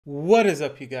What is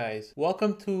up, you guys?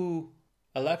 Welcome to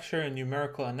a lecture in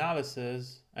numerical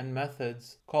analysis and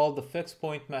methods called the fixed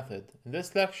point method. In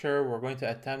this lecture, we're going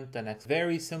to attempt a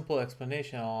very simple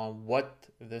explanation on what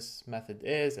this method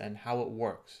is and how it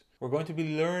works. We're going to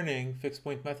be learning fixed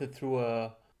point method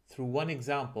through one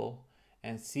example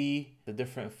and see the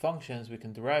different functions we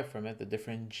can derive from it, the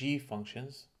different g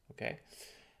functions, okay?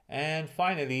 And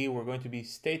finally, we're going to be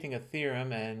stating a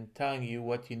theorem and telling you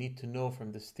what you need to know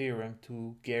from this theorem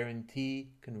to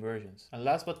guarantee conversions. And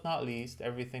last but not least,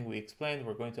 everything we explained,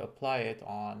 we're going to apply it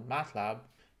on MATLAB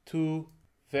to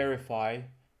verify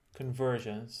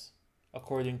conversions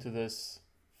according to this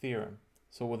theorem.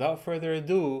 So without further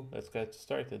ado, let's get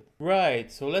started. Right,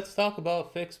 so let's talk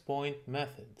about fixed point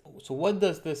method. So what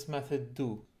does this method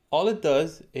do? All it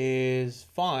does is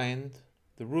find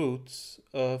the roots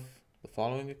of the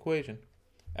following equation,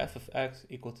 f of x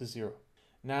equal to 0.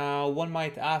 Now, one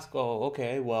might ask, oh,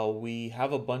 okay, well, we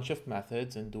have a bunch of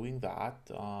methods in doing that.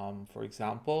 For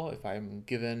example, if I'm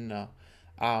given,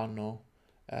 I don't know,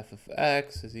 f of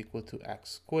x is equal to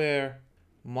x squared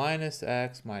minus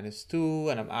x minus 2,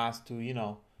 and I'm asked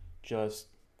to, just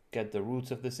get the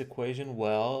roots of this equation,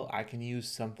 well, I can use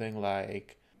something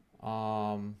like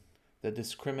the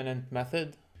discriminant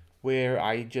method, where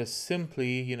I just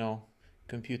simply,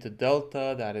 compute a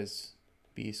delta, that is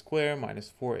b squared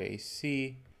minus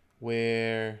 4ac,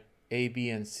 where a, b,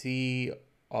 and c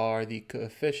are the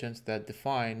coefficients that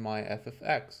define my f of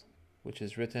x, which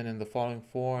is written in the following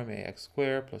form, ax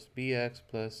squared plus bx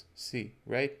plus c,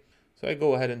 right? So I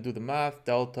go ahead and do the math.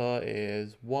 Delta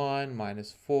is 1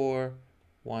 minus 4,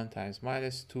 1 times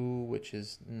minus 2, which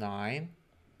is 9,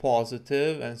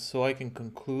 positive, and so I can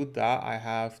conclude that I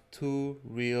have two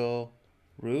real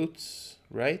roots,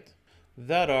 right,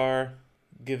 that are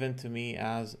given to me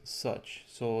as such.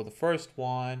 So the first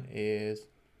one is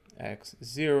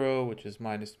x0, which is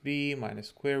minus b minus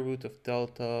square root of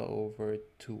delta over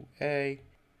 2a.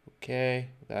 Okay,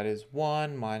 that is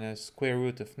 1 minus square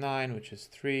root of 9, which is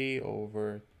 3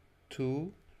 over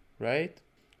 2, right?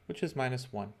 Which is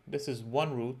minus 1. This is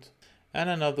one root. And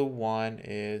another one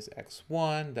is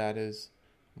x1, that is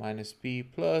minus b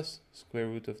plus square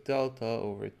root of delta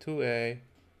over 2a.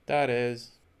 That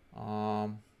is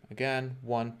again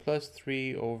 1 plus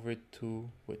 3 over 2,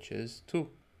 which is 2,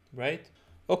 right?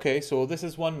 Okay, so this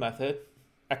is one method,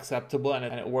 acceptable, and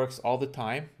it works all the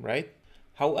time, right?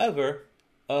 However,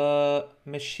 a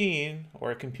machine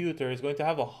or a computer is going to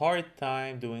have a hard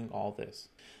time doing all this.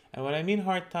 And when I mean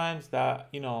hard times, that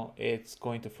it's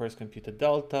going to first compute a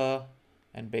delta,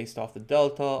 and based off the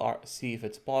delta see if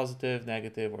it's positive,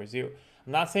 negative, or 0.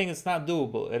 I'm not saying it's not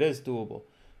doable, it is doable,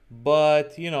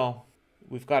 but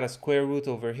we've got a square root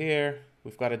over here,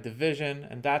 we've got a division,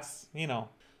 and that's,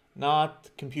 not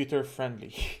computer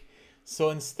friendly.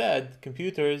 So instead,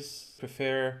 computers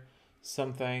prefer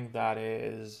something that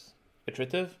is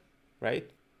iterative, right?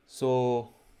 So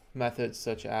methods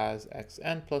such as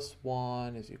xn plus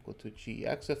 1 is equal to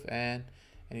gx of n,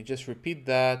 and you just repeat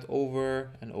that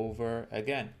over and over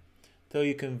again till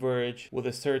you converge with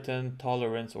a certain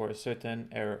tolerance or a certain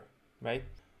error, right?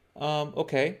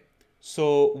 Okay.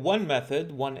 So one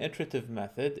method, one iterative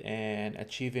method in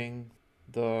achieving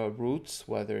the roots,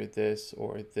 whether this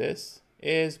or this,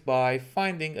 is by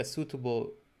finding a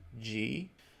suitable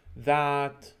g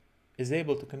that is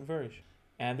able to converge.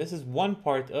 And this is one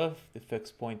part of the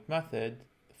fixed point method.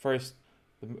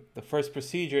 The first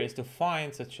procedure is to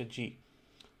find such a g.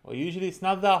 Well, usually it's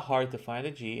not that hard to find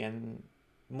a g, and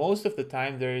most of the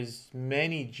time there's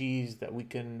many g's that we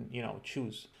can,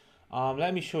 choose.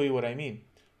 Let me show you what I mean.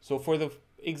 So for the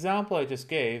example I just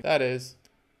gave, that is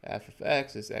f of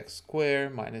x is x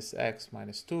squared minus x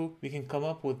minus 2, we can come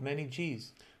up with many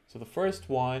g's. So the first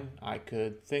one I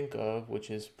could think of,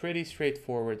 which is pretty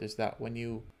straightforward, is that when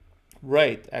you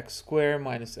write x squared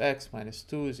minus x minus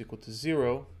 2 is equal to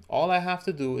 0, all I have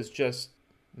to do is just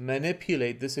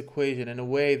manipulate this equation in a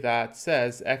way that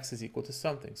says x is equal to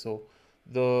something. So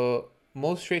the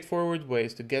most straightforward way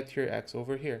is to get your x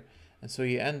over here. And so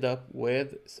you end up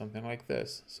with something like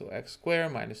this. So x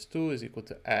squared minus 2 is equal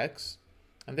to x.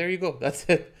 And there you go. That's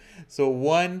it. So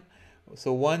one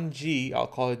g, I'll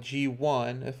call it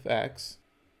g1 of x,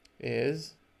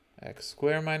 is x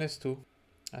squared minus 2.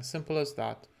 As simple as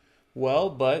that.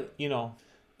 Well, but,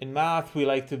 in math,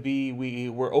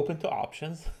 we're open to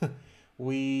options.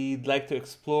 We'd like to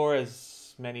explore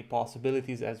as many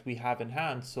possibilities as we have in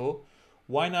hand. So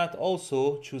why not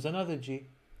also choose another g?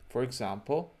 For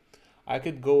example, I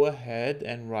could go ahead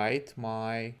and write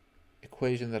my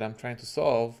equation that I'm trying to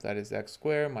solve, that is x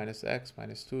squared minus x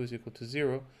minus 2 is equal to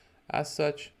 0, as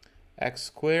such. X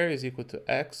squared is equal to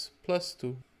x plus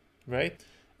 2, right?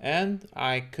 And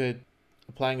I could,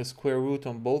 applying a square root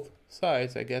on both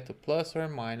sides, I get a plus or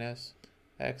minus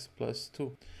x plus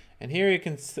 2. And here you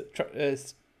can,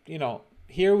 you know,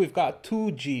 here we've got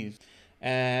two g's.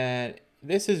 And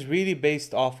this is really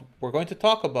based off, we're going to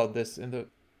talk about this in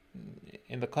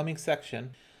the coming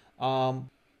section.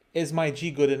 Is my g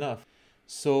good enough?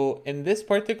 So in this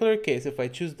particular case, if I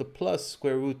choose the plus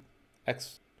square root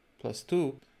x plus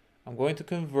 2, I'm going to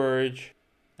converge,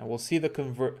 and we'll see the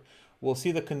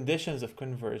conditions of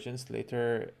convergence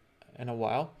later in a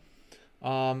while,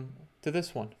 to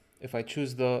this one. If I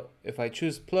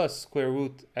choose plus square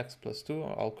root x plus 2,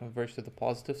 I'll converge to the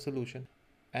positive solution.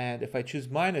 And if I choose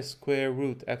minus square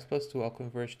root x plus 2, I'll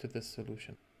converge to this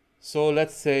solution. So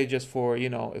let's say, just for, you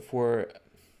know, if we're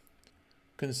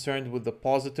concerned with the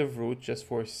positive root, just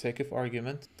for sake of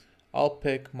argument, I'll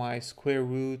pick my square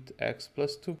root x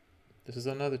plus 2. This is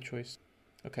another choice.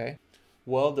 Okay.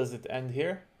 Well, does it end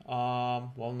here?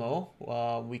 Well,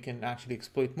 no. We can actually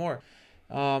exploit more.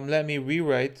 Let me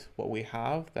rewrite what we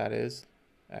have. That is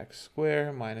x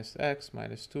squared minus x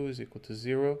minus 2 is equal to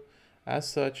 0 as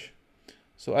such.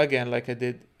 So again, like I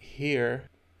did here,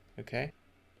 okay,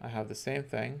 I have the same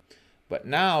thing. But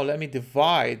now let me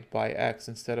divide by x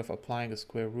instead of applying a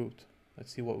square root.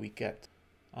 Let's see what we get.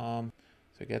 So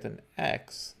I get an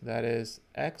x, that is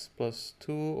x plus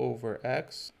 2 over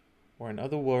x, or in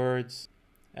other words,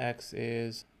 x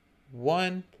is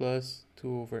 1 plus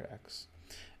 2 over x.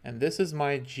 And this is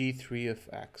my g3 of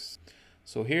x.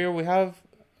 So here we have,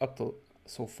 up to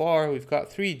so far, we've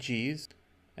got 3 g's,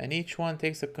 and each one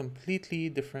takes a completely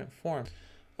different form.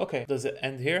 Okay, does it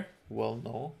end here? Well,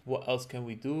 no. What else can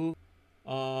we do?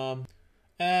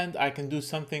 And I can do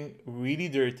something really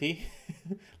dirty.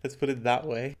 Let's put it that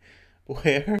way.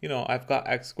 Where, you know, I've got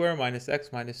x squared minus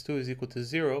x minus 2 is equal to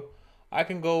 0. I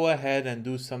can go ahead and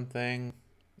do something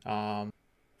from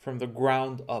the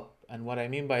ground up. And what I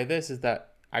mean by this is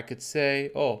that I could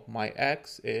say, oh, my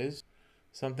x is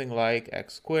something like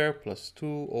x squared plus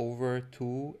 2 over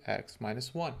 2x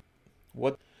minus 1.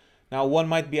 What? Now, one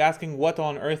might be asking, what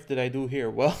on earth did I do here?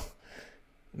 Well,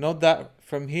 note that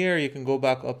from here, you can go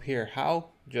back up here. How?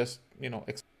 Just, you know,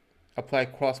 apply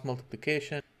cross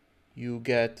multiplication. You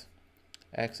get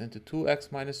x into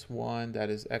 2x minus 1, that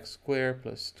is x squared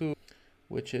plus 2,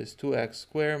 which is 2x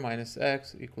squared minus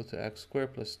x equal to x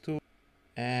squared plus 2.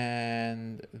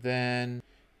 And then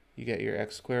you get your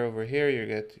x squared over here,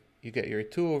 you get your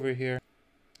 2 over here,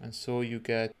 and so you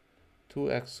get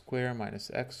 2x squared minus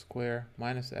x squared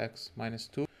minus x minus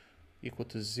 2 equal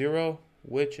to 0,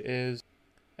 which is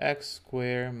x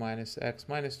squared minus x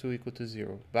minus 2 equal to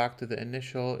 0. Back to the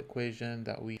initial equation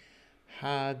that we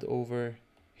had over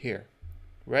here,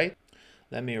 right?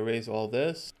 Let me erase all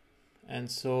this. And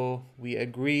so we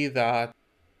agree that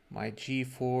my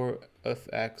g4 of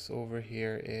x over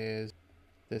here is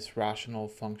this rational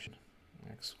function,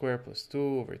 x squared plus 2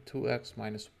 over 2x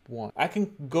minus 1. I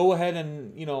can go ahead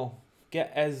and, you know,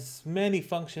 get as many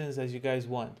functions as you guys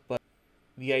want, but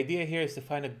the idea here is to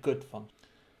find a good function.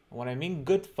 And what I mean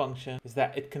good function is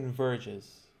that it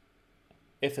converges,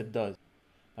 if it does.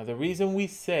 Now the reason we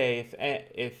say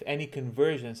if any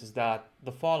convergence is that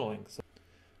the following. So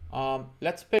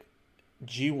let's pick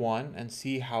g1 and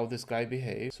see how this guy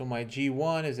behaves. So my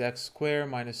g1 is x squared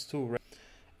minus 2, right?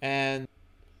 And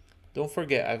don't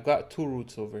forget, I've got 2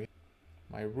 roots over here.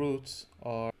 My roots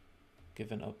are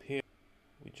given up here.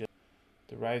 We just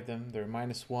derive them. They're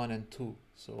minus 1 and 2.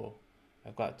 So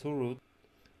I've got 2 roots.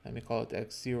 Let me call it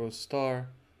x0 star.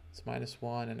 It's minus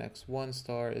 1 and x1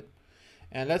 star.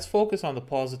 And let's focus on the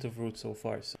positive root so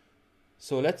far.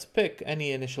 So let's pick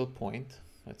any initial point.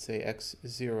 Let's say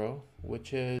x0,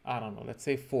 which is, I don't know, let's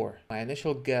say 4. My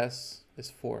initial guess is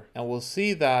 4. And we'll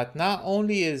see that not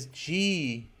only is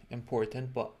g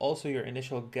important, but also your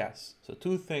initial guess. So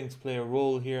 2 things play a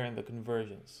role here in the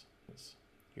convergence. It's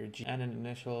your g and an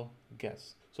initial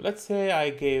guess. So let's say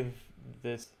I gave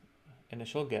this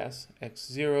initial guess,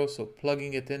 x0, so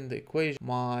plugging it in the equation,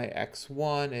 my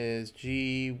x1 is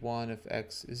g1 of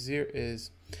x0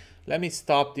 is, let me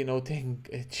stop denoting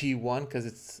g1 because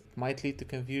it might lead to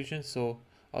confusion, so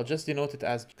I'll just denote it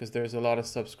as, because there's a lot of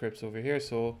subscripts over here,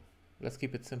 so let's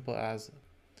keep it simple as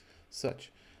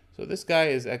such. So this guy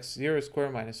is x0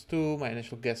 squared minus 2, my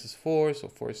initial guess is 4, so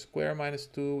 4 squared minus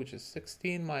 2, which is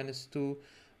 16 minus 2,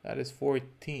 that is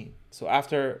 14. So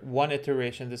after one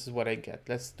iteration, this is what I get.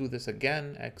 Let's do this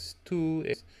again. x2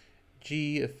 is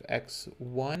g of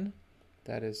x1,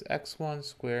 that is x1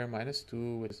 squared minus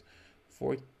 2, which is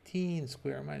 14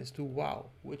 squared minus 2, wow,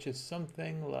 which is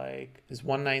something like, is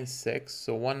 196,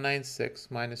 so 196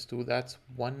 minus 2, that's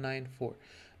 194.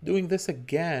 Doing this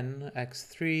again,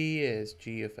 x3 is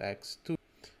g of x2,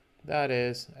 That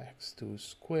is x2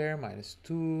 square minus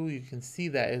 2. You can see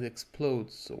that it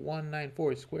explodes. So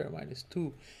 194 square minus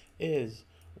 2 is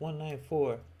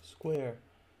 194 square.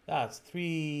 That's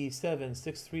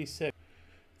 37636.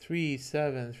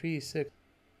 3736.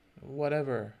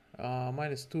 Whatever.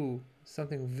 Minus 2.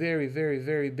 Something very, very,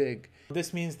 very big.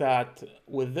 This means that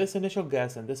with this initial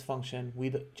guess and this function,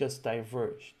 we just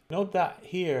diverged. Note that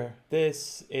here,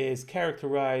 this is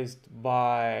characterized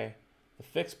by the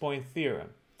fixed point theorem.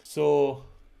 So,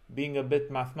 being a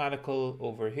bit mathematical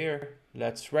over here,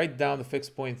 let's write down the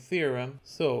fixed point theorem.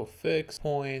 So, fixed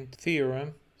point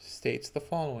theorem states the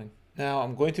following. Now,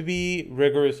 I'm going to be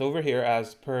rigorous over here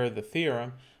as per the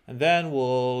theorem, and then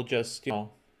we'll just,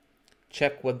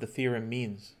 check what the theorem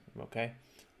means, okay?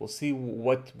 We'll see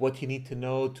what you need to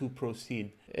know to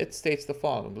proceed. It states the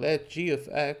following. Let g of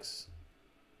x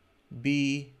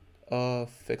be a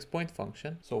fixed point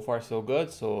function. So far so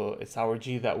good. So it's our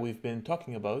g that we've been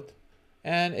talking about.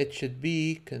 And it should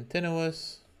be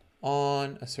continuous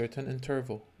on a certain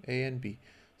interval, a and b.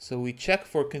 So we check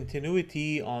for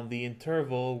continuity on the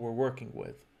interval we're working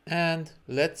with. And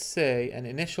let's say an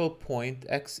initial point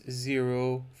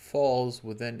x0 falls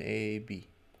within a, b.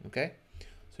 Okay?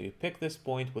 So you pick this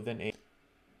point within a.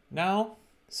 Now,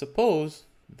 suppose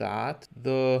that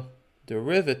the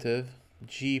derivative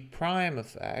g prime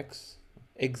of x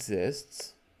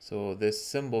exists, so this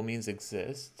symbol means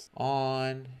exists,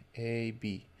 on a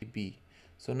b.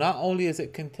 So not only is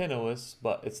it continuous,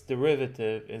 but its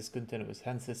derivative is continuous,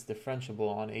 hence it's differentiable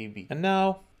on ab. And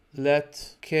now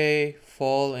let k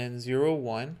fall in 0,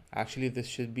 1. Actually, this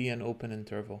should be an open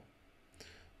interval.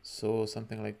 So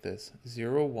something like this,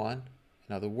 0, 1.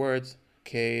 In other words,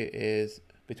 k is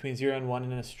between 0 and 1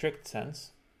 in a strict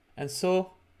sense. And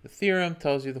so the theorem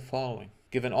tells you the following.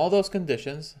 Given all those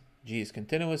conditions, g is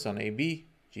continuous on AB,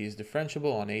 g is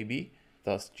differentiable on AB,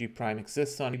 thus g prime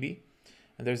exists on AB,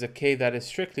 and there's a k that is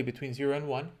strictly between 0 and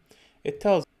 1, it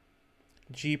tells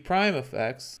g prime of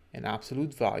x in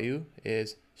absolute value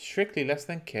is strictly less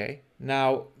than k.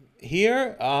 Now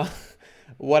here,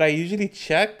 what I usually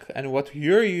check and what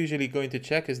you're usually going to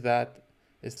check is that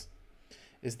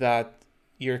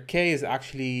your k is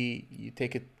actually, you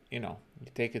take it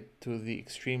to the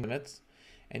extreme limits,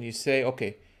 and you say,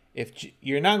 okay, if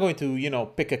you're not going to,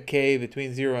 pick a k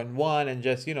between 0 and 1 and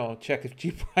just, check if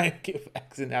g prime of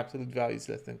x in absolute value is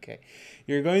less than k.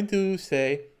 You're going to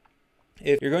say,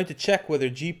 if you're going to check whether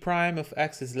g prime of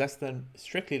x is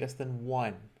strictly less than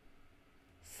 1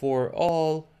 for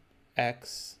all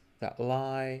x that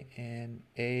lie in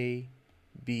a,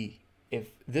 b.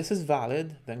 If this is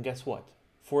valid, then guess what?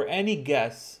 For any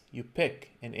guess you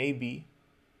pick in AB,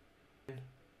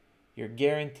 you're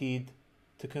guaranteed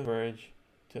to converge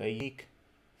to a unique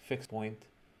fixed point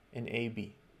in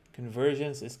AB.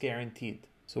 Convergence is guaranteed.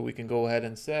 So we can go ahead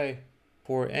and say,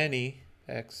 for any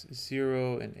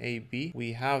x0 in AB,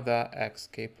 we have that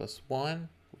xk plus 1,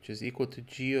 which is equal to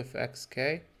g of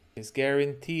xk, is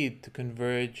guaranteed to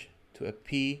converge to a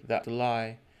p that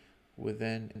lie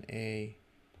within an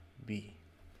AB.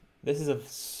 This is a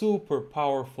super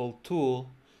powerful tool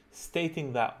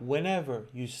stating that whenever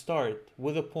you start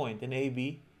with a point in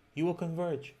AB, you will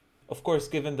converge. Of course,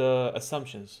 given the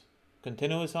assumptions,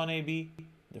 continuous on AB,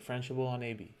 differentiable on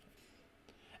AB,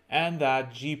 and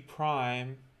that g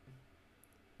prime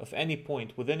of any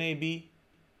point within AB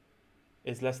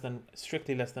is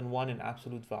strictly less than 1 in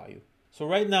absolute value. So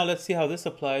right now, let's see how this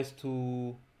applies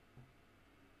to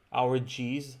our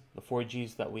g's, the 4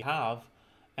 g's that we have.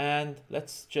 And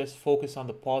let's just focus on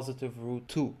the positive root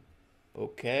 2.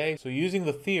 Okay, so using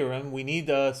the theorem, we need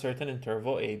a certain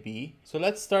interval AB. So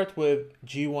let's start with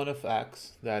g1 of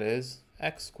x, that is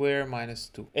x squared minus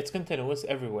 2. It's continuous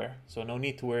everywhere, so no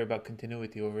need to worry about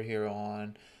continuity over here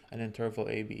on an interval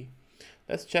AB.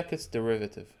 Let's check its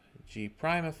derivative. G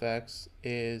prime of x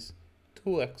is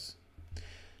 2x.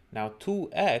 Now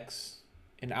 2x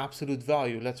in absolute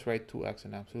value, let's write 2x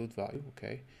in absolute value,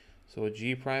 okay. So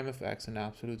g prime of x in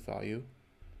absolute value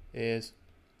is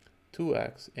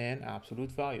 2x in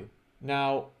absolute value.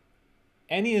 Now,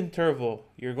 any interval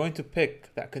you're going to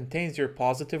pick that contains your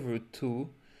positive root 2,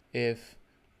 if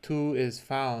 2 is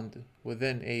found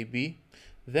within AB,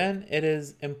 then it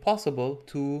is impossible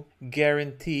to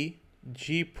guarantee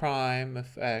g prime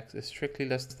of x is strictly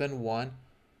less than 1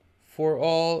 for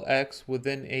all x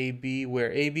within AB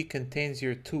where AB contains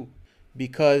your 2.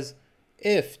 Because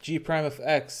if g prime of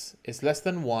x is less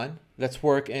than 1, let's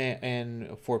work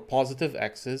in for positive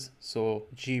x's. So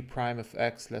g prime of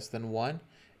x less than 1,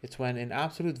 it's when in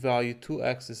absolute value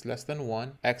 2x is less than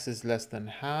 1, x is less than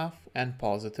half and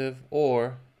positive,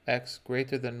 or x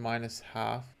greater than minus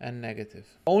half and negative.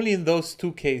 Only in those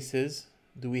two cases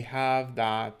do we have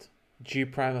that g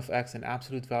prime of x in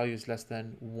absolute value is less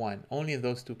than 1. Only in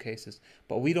those two cases.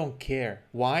 But we don't care.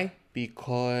 Why?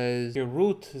 Because your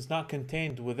root is not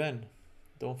contained within.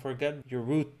 Don't forget your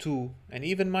root 2 and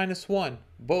even minus 1.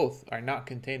 Both are not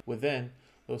contained within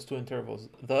those two intervals.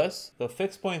 Thus, the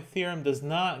fixed point theorem does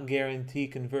not guarantee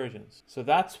convergence. So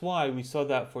that's why we saw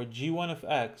that for g1 of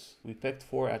x, we picked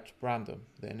 4 at random,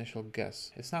 the initial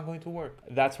guess. It's not going to work.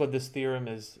 That's what this theorem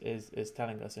is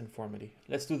telling us informally.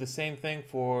 Let's do the same thing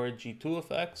for g2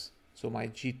 of x. So my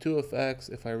g2 of x,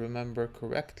 if I remember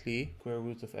correctly, square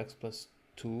root of x plus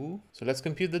 2. So let's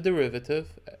compute the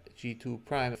derivative. g2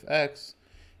 prime of x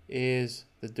is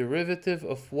the derivative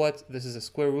of what? This is a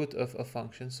square root of a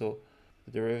function. So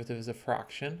the derivative is a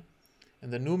fraction. In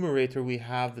the numerator, we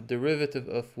have the derivative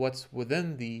of what's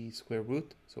within the square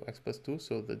root, so x plus 2,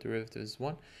 so the derivative is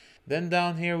 1. Then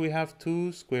down here, we have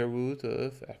 2 square root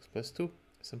of x plus 2.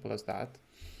 Simple as that.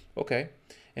 Okay.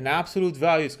 In absolute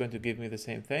value, it's going to give me the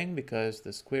same thing because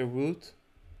the square root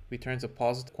returns a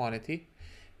positive quantity,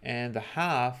 and the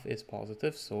half is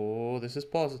positive, so this is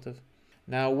positive.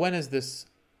 Now, when is this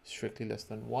strictly less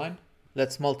than 1?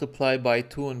 Let's multiply by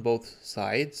 2 on both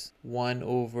sides. 1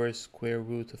 over square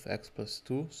root of x plus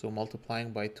 2. So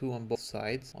multiplying by 2 on both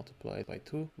sides, multiplied by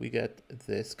 2, we get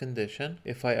this condition.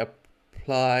 If I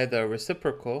apply the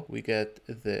reciprocal, we get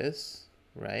this,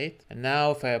 right? And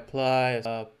now if I apply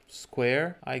a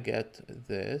square, I get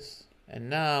this. And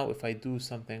now if I do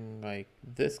something like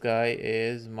this guy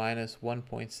is minus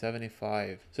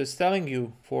 1.75. So it's telling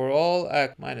you for all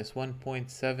x minus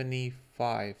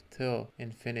 1.75 till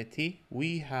infinity,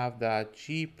 we have that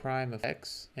g prime of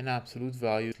x in absolute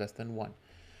value is less than 1.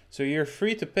 So you're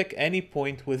free to pick any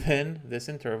point within this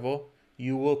interval,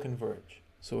 you will converge.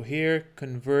 So here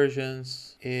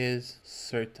convergence is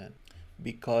certain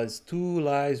because 2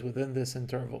 lies within this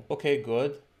interval. Okay,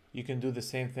 good. You can do the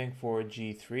same thing for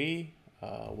g3.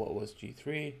 What was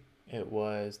g3? It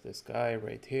was this guy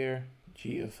right here.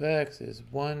 G of x is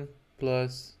 1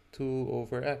 plus 2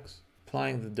 over x.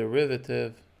 Applying the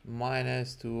derivative,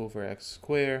 minus 2 over x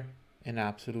squared in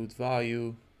absolute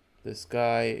value. This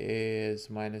guy is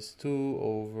minus 2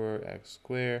 over x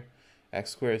squared.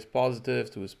 X squared is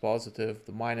positive, 2 is positive.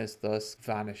 The minus thus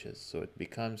vanishes, so it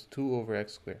becomes 2 over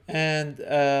x squared. And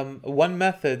one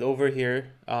method over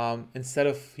here, instead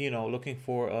of looking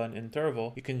for an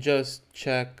interval, you can just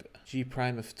check g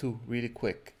prime of 2 really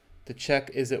quick to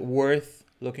check is it worth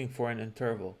looking for an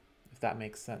interval. That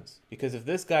makes sense. Because if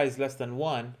this guy is less than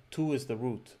 1, 2 is the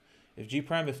root. If g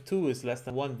prime of 2 is less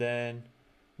than 1, then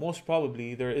most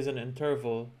probably there is an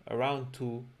interval around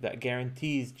 2 that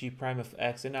guarantees g prime of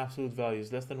x in absolute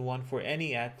values less than 1 for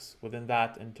any x within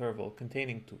that interval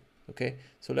containing 2. Okay,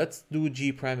 so let's do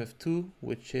g prime of 2,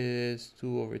 which is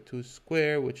 2 over 2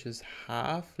 squared, which is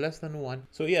half less than 1.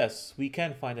 So yes, we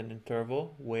can find an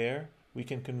interval where we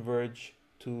can converge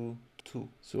to 2.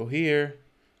 So here,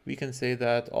 we can say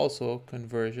that also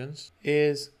convergence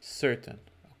is certain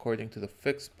according to the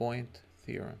fixed point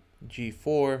theorem.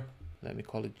 G4, let me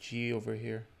call it G over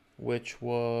here, which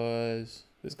was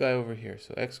this guy over here.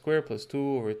 So x squared plus 2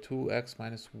 over 2x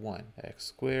minus 1. X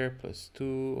squared plus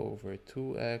 2 over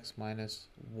 2x minus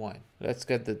 1. Let's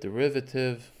get the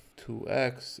derivative.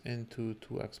 2x into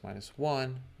 2x minus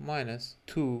 1 minus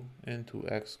 2 into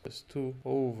x plus 2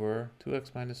 over 2x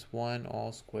minus 1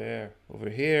 all square. Over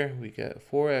here we get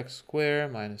 4x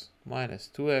squared minus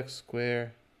 2x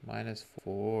squared minus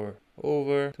 4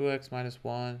 over 2x minus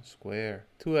 1 square.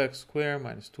 2x squared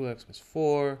minus 2x minus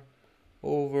 4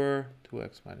 over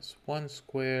 2x minus 1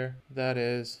 square. That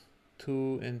is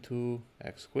 2 into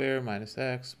x squared minus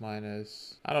x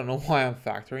minus, I don't know why I'm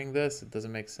factoring this, it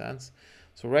doesn't make sense.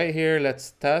 So right here,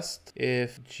 let's test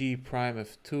if g prime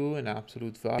of 2 in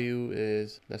absolute value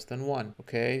is less than 1.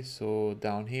 Okay, so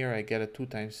down here I get a 2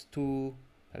 times 2,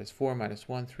 that is 4 minus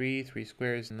 1, 3. 3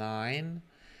 squared is 9.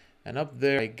 And up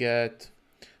there I get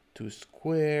 2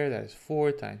 squared, that is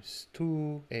 4 times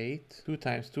 2, 8. 2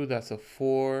 times 2, that's a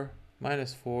 4.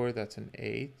 Minus 4, that's an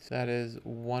 8. That is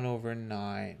 1 over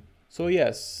 9. So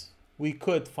yes, we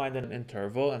could find an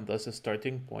interval and thus a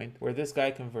starting point where this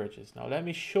guy converges. Now let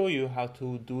me show you how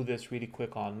to do this really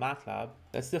quick on MATLAB.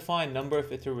 Let's define number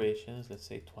of iterations, let's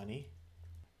say 20.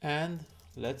 And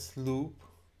let's loop.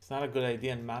 It's not a good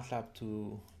idea in MATLAB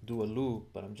to do a loop,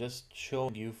 but I'm just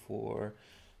showing you for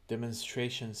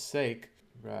demonstration's sake,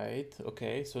 right?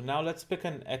 Okay, so now let's pick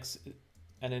an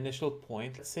initial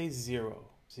point. Let's say 0,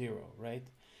 right?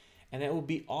 And it would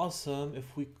be awesome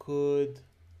if we could,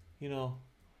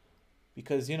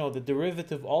 because the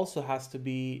derivative also has to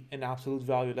be an absolute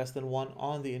value less than 1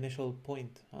 on the initial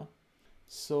point.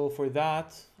 So for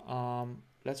that,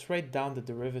 let's write down the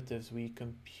derivatives we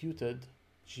computed.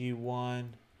 G1,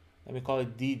 let me call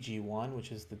it dg1,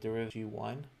 which is the derivative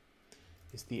g1,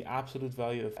 is the absolute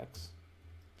value of x.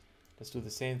 Let's do the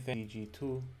same thing,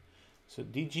 dg2. So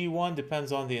dg1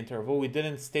 depends on the interval. We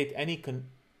didn't state any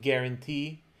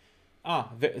guarantee. A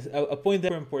point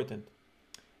that's important.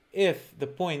 If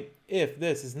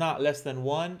this is not less than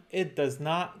 1, it does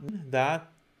not mean that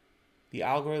the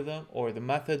algorithm or the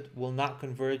method will not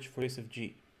converge for recursive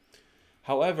g.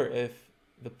 However, if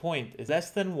the point is less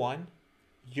than 1,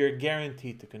 you're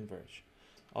guaranteed to converge.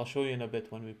 I'll show you in a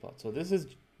bit when we plot. So this is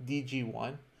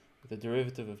dg1, the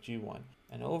derivative of g1.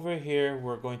 And over here,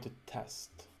 we're going to test.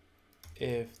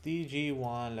 If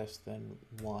dg1 less than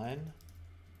 1,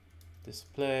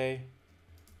 display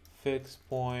fixed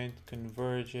point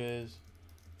converges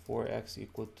for x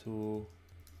equal to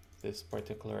this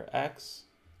particular x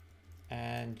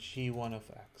and g1 of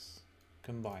x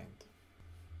combined.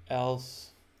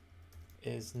 Else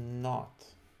is not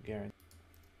guaranteed.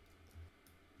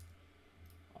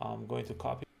 I'm going to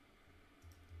copy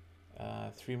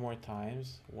 3 more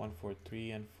times, 1, 4,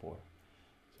 3, and 4.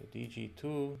 So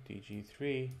dg2,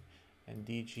 dg3, and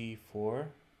dg4.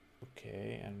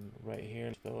 Okay, and right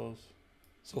here, those.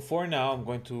 So for now, I'm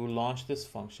going to launch this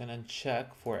function and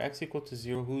check for x equal to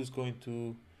 0, who's going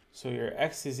to... So your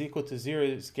x is equal to 0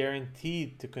 is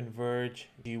guaranteed to converge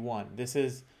g1.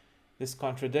 This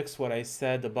contradicts what I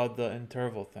said about the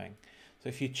interval thing. So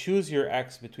if you choose your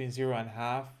x between 0 and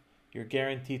half, you're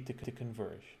guaranteed to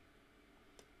converge.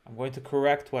 I'm going to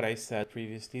correct what I said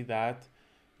previously, that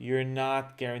you're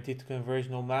not guaranteed to converge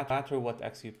no matter what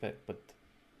x you pick. But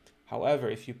however,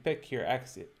 if you pick your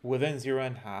x within 0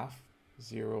 and half,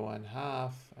 0 and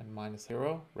half and minus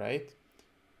 0, right?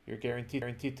 You're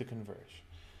guaranteed to converge.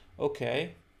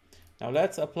 Okay, now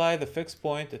let's apply the fixed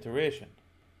point iteration.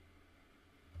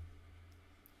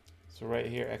 So right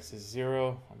here, x is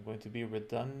 0. I'm going to be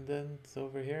redundant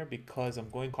over here because I'm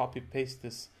going to copy paste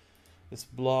this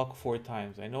block 4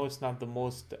 times. I know it's not the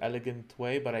most elegant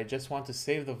way, but I just want to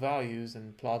save the values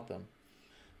and plot them.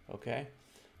 Okay,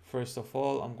 first of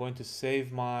all, I'm going to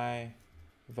save my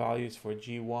values for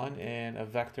g1 in a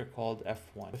vector called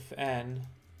f1. If n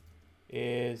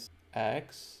is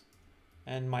x,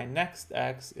 and my next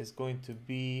x is going to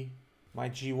be my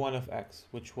g1 of x,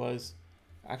 which was...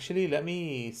 Actually, let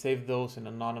me save those in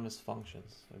anonymous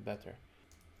functions, better.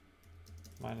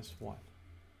 Minus 1.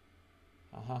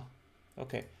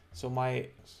 Okay, so my...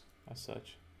 as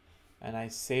such. And I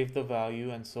save the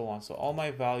value and so on. So all my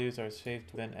values are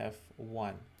saved within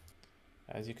f1.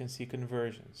 As you can see,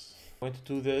 conversions. I'm going to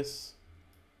do this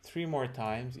 3 more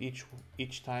times,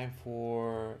 each time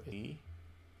for e.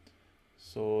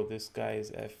 So this guy is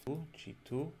f2,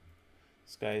 g2.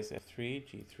 This guy is f3,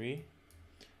 g3.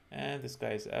 And this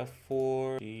guy is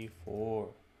f4, g4.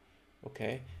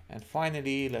 Okay, and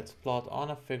finally, let's plot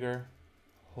on a figure.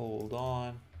 Hold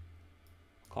on.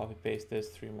 Copy paste this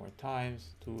 3 more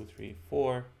times, 2, 3,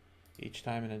 4. Each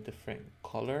time in a different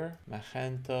color,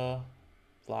 magenta,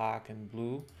 black, and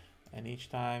blue. And each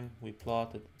time we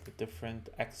plot the different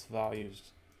x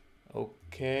values.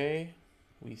 Okay,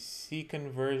 we see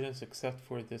convergence except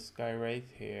for this guy right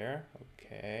here.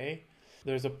 Okay,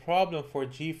 there's a problem for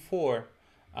g4.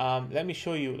 Let me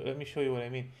show you what I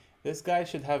mean. This guy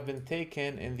should have been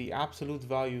taken in the absolute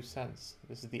value sense.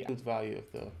 This is the absolute value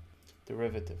of the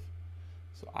derivative.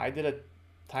 So I did a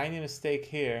tiny mistake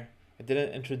here. I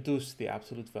didn't introduce the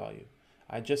absolute value.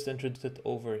 I just introduced it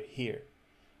over here.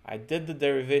 I did the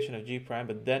derivation of g prime,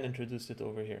 but then introduced it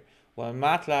over here. Well, in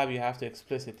MATLAB, you have to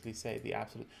explicitly say the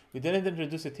absolute. We didn't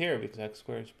introduce it here because x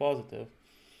squared is positive.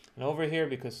 And over here,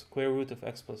 because square root of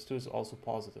x plus 2 is also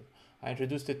positive. I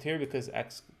introduced it here because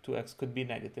x could be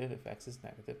negative if x is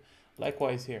negative.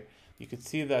 Likewise here, you could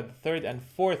see that the third and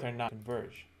fourth are not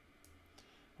converge.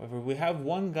 However, we have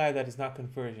one guy that is not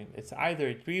converging. It's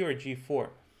either 3 or g4.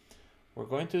 We're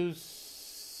going to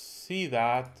see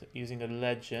that using a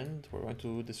legend. We're going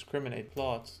to discriminate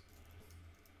plots.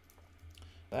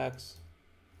 X.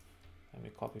 Let me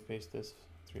copy paste this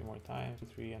 3 more times. 2,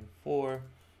 3, and 4.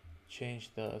 Change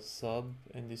the sub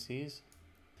indices.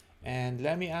 And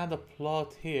let me add a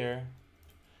plot here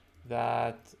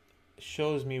that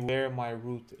shows me where my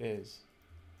root is.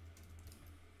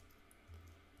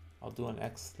 I'll do an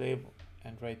x label,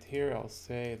 and right here I'll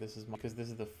say this is because this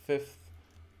is the 5th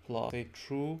plot. Say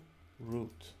true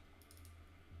root.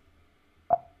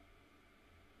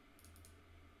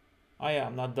 Oh yeah,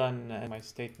 I'm not done in my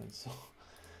statement.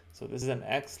 So this is an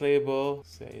x label.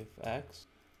 Save x,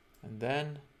 and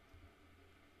then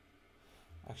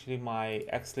actually my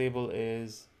x label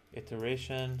is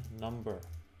iteration number,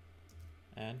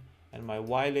 and and my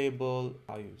y label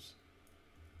values,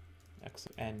 x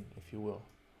of n if you will,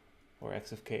 or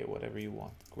x of k, whatever you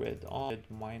want. Grid on, grid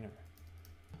minor.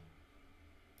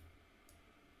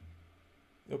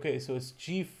 Okay, so it's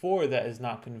G4 that is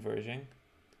not converging.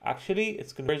 Actually,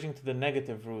 it's converging to the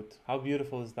negative root. How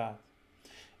beautiful is that?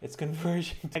 It's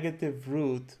converging to negative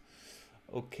root.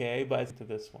 Okay, but it's to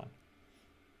this one.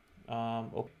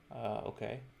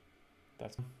 Okay,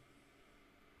 that's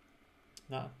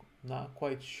not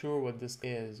quite sure what this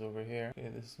is over here. Okay,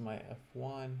 this is my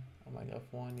F1. My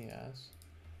F1, yes.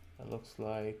 It looks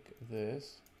like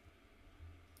this.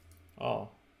 Oh,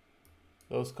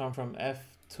 those come from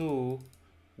F2,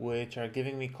 which are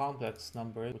giving me complex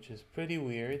numbers, which is pretty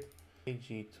weird.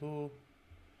 G2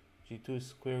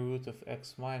 square root of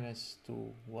x minus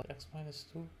 2. What? X minus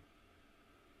 2? Let's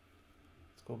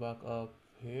go back up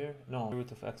here. No,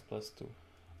 root of x plus 2.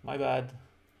 My bad.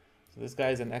 So this guy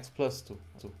is an x plus 2.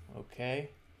 Okay.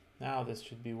 Now this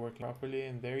should be working properly,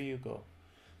 and there you go.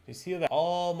 You see that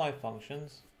all my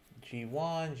functions,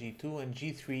 G1, G2, and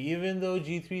G3, even though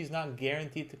G3 is not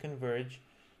guaranteed to converge,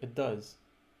 it does.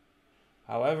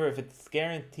 However, if it's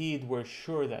guaranteed, we're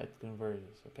sure that it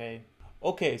converges, okay?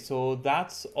 Okay, so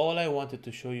that's all I wanted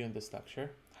to show you in this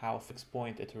lecture, how fixed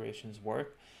point iterations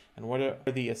work, and what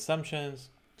are the assumptions,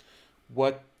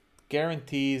 what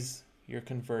guarantees your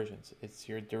convergence. It's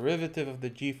your derivative of the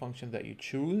g function that you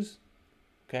choose,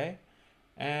 okay?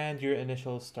 And your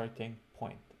initial starting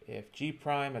point. If g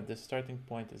prime at this starting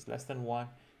point is less than 1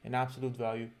 in absolute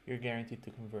value, you're guaranteed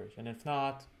to converge. And if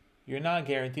not, you're not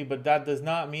guaranteed, but that does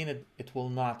not mean it will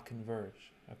not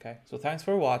converge, okay? So thanks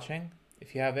for watching.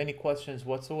 If you have any questions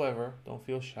whatsoever, don't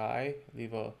feel shy.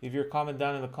 Leave your comment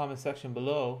down in the comment section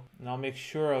below, and I'll make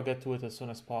sure I'll get to it as soon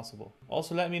as possible.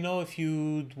 Also, let me know if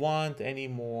you want any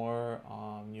more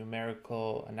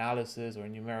numerical analysis or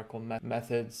numerical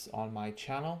methods on my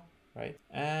channel, right?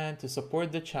 And to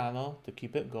support the channel, to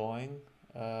keep it going,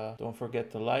 don't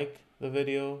forget to like the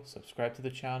video, subscribe to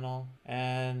the channel,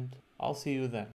 and I'll see you then.